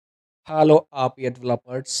Hello RPA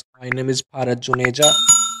developers, my name is Bharat Juneja.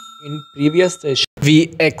 In previous session,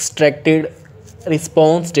 we extracted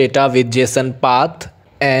response data with JSON path,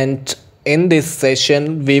 and in this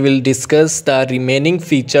session, we will discuss the remaining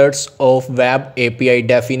features of Web API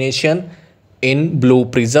definition in Blue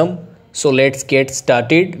Prism. So let's get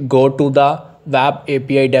started. Go to the Web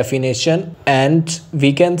API definition and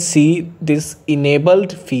we can see this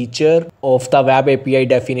enabled feature of the Web API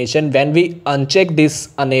definition. When we uncheck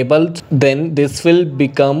this enabled, then this will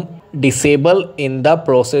become disable in the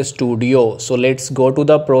Process Studio. So let's go to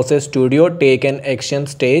the Process Studio, take an action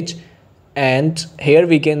stage, and here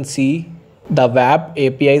we can see the Web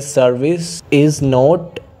API service is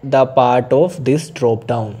not the part of this drop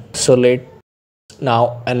down. So let's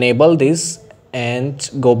now enable this and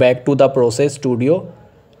go back to the Process Studio,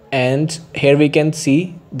 and here we can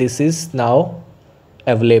see this is now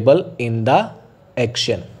available in the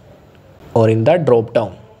action or in the drop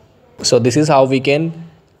down. So this is how we can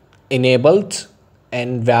enable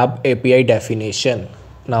and Web API definition.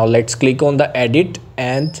 Now let's click on the edit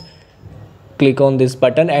and click on this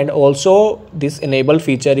button, and also this enable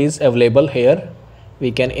feature is available here.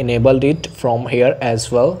 We can enable it from here as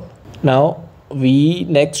well. Now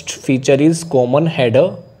next feature is common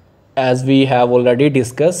header. As we have already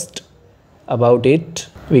discussed about it,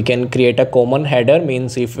 we can create a common header.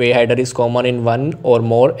 Means if a header is common in one or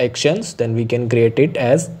more actions, then we can create it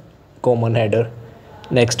as common header.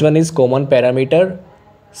 Next one is common parameter.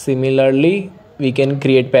 Similarly, we can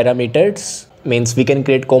create parameters. Means we can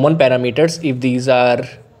create common parameters if these are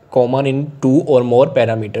common in two or more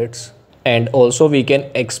parameters. And also we can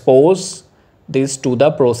expose this to the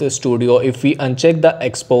Process Studio. If we uncheck the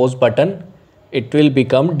expose button, it will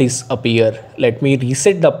become disappear. Let me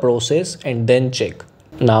reset the process and then check.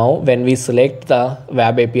 Now when we select the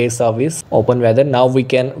Web API service, open weather, now we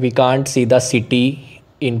can't see the city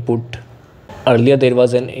input. Earlier there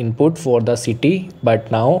was an input for the city, but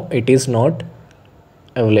now it is not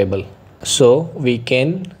available. So we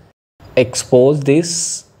can expose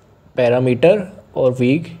this parameter, or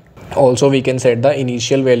we can set the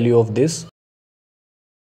initial value of this.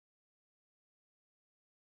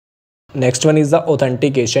 Next one is the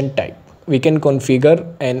authentication type. We can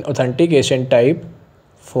configure an authentication type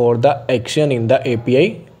for the action in the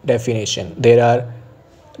API definition. There are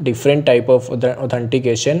different type of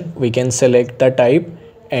authentication. We can select the type,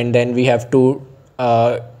 and then we have to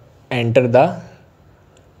enter the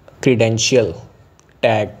credential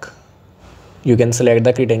tag. You can select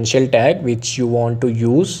the credential tag which you want to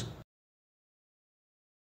use,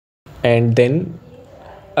 and then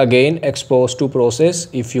again expose to process.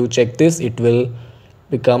 If you check this, it will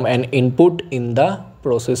become an input in the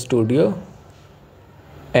Process Studio,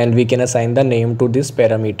 and we can assign the name to this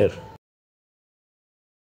parameter.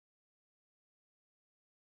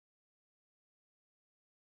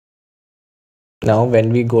 Now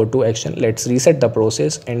when we go to action, let's reset the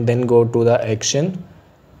process and then go to the action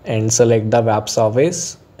and select the web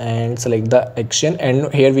service and select the action,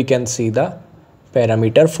 and here we can see the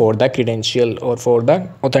parameter for the credential or for the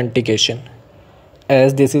authentication.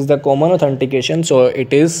 As this is the common authentication, so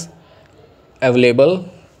it is available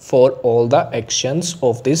for all the actions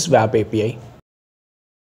of this Web API.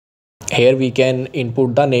 Here we can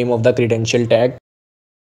input the name of the credential tag.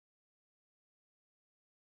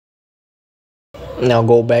 Now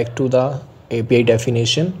go back to the API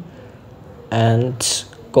definition and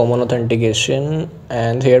common authentication,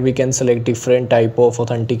 and here we can select different type of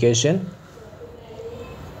authentication.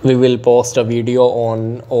 We will post a video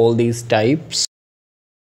on all these types.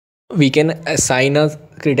 We can assign a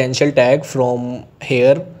credential tag from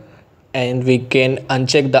here, and we can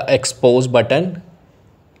uncheck the expose button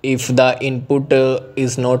if the input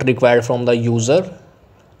is not required from the user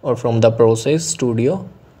or from the Process Studio.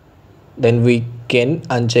 Then we can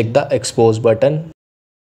uncheck the expose button.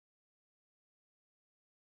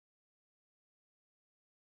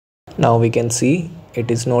 Now we can see it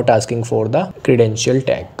is not asking for the credential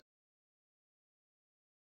tag.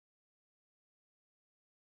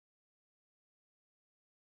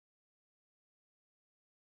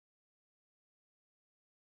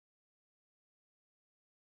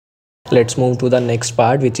 Let's move to the next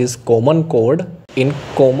part, which is common code. In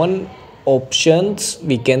common options,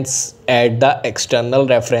 we can add the external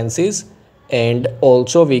references, and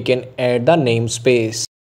also we can add the namespace.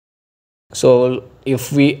 So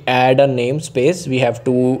if we add a namespace, we have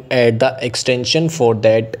to add the extension for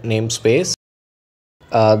that namespace.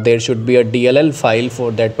 There should be a DLL file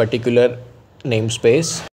for that particular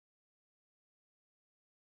namespace.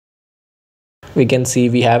 We can see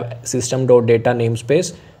we have system.data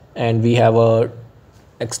namespace, and we have a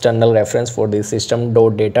external reference for the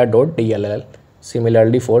system.data.dll,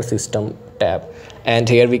 similarly for system tab. And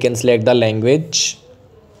here we can select the language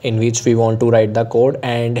in which we want to write the code,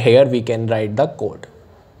 and here we can write the code,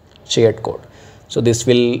 shared code. So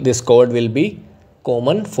this code will be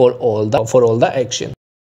common for all the action.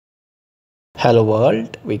 Hello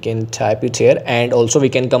world, we can type it here, and also we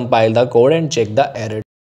can compile the code and check the error.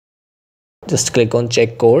 Just click on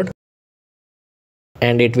check code,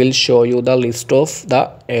 and it will show you the list of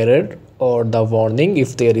the error or the warning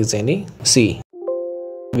if there is any. See,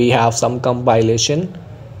 we have some compilation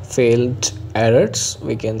failed errors,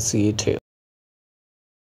 we can see it here.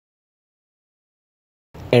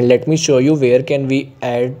 And let me show you where can we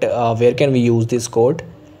use this code.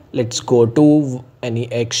 Let's go to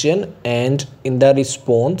any action, and in the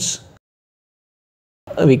response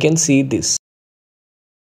we can see this.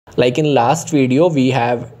 Like in last video, we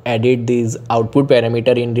have added this output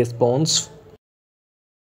parameter in response,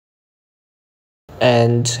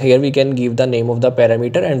 and here we can give the name of the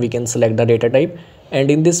parameter and we can select the data type.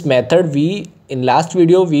 And in this method, in last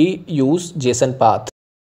video we use JSON path,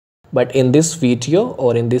 but in this video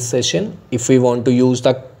or in this session, if we want to use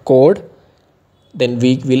the code, then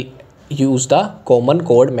we will use the common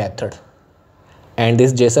code method, and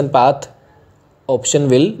this JSON path option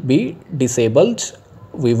will be disabled.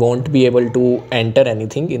 We won't be able to enter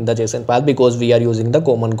anything in the JSON path because we are using the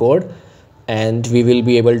common code, and we will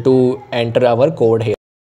be able to enter our code here.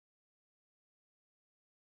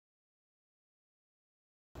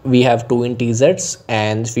 We have two integers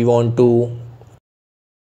and we want to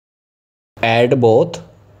add both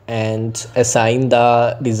and assign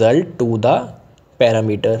the result to the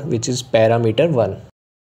parameter, which is parameter 1.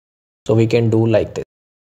 So we can do like this.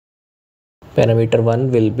 Parameter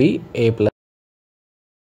 1 will be a plus.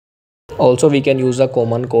 Also we can use a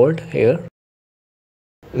common code here,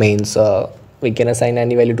 means we can assign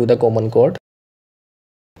any value to the common code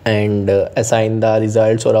and assign the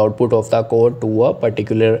results or output of the code to a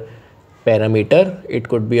particular parameter. It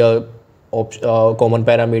could be a common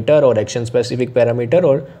parameter or action specific parameter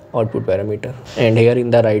or output parameter. And here in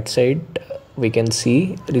the right side we can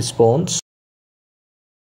see response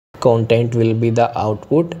content will be the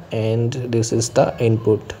output, and this is the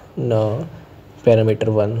input. Now parameter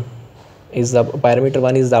 1 is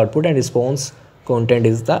the output and response content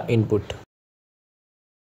is the input.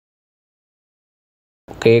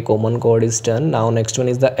 Okay, common code is done. Now next one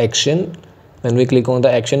is the action. When we click on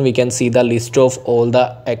the action, we can see the list of all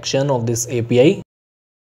the action of this API,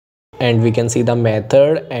 and we can see the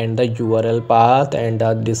method and the URL path and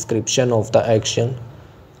the description of the action.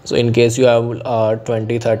 So in case you have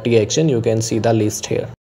 20-30 action, you can see the list here.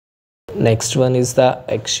 Next one is the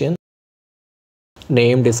action.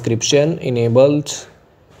 Name, description, enable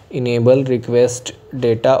request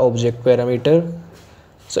data object parameter.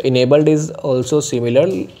 So enabled is also similar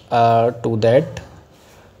to that.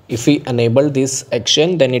 If we enable this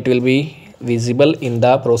action, then it will be visible in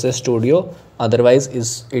the Process Studio, otherwise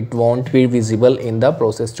it won't be visible in the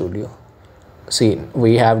Process Studio. See,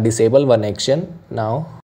 we have disabled one action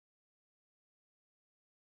now.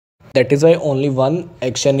 That is why only one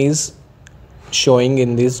action is showing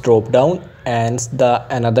in this drop down and the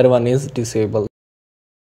another one is disabled.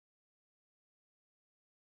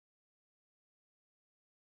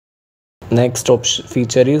 Next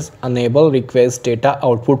feature is enable request data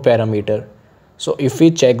output parameter. So if we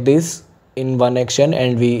check this in one action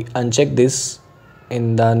and we uncheck this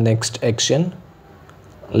in the next action,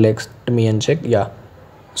 let me uncheck. Yeah,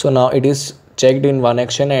 so now it is checked in one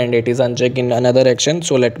action and it is unchecked in another action.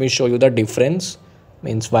 So let me show you the difference,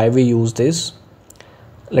 means why we use this.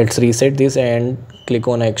 Let's reset this and click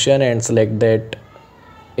on action and select that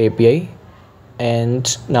API.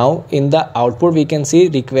 And now in the output we can see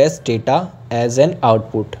request data as an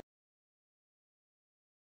output.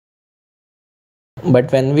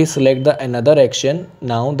 But when we select the another action,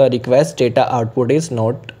 now the request data output is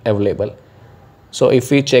not available. So if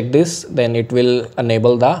we check this, then it will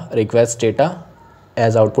enable the request data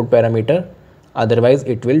as output parameter, otherwise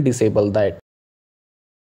it will disable that.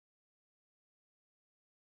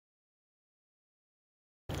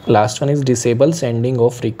 Last one is disable sending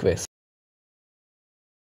of request.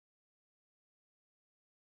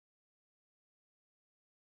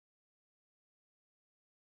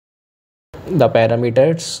 The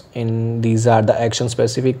parameters in these are the action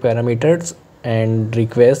specific parameters, and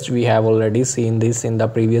request we have already seen this in the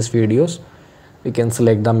previous videos. We can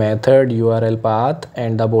select the method, URL path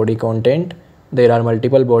and the body content. There are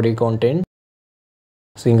multiple body content,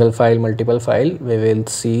 single file, multiple file. We will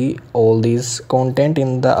see all these content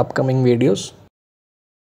in the upcoming videos.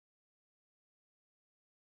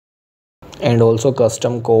 and also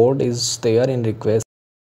custom code is there in request,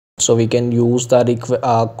 so we can use the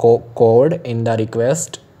code in the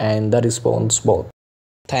request and the response both.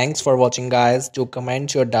 Thanks for watching guys. Do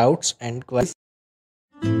comment your doubts and queries.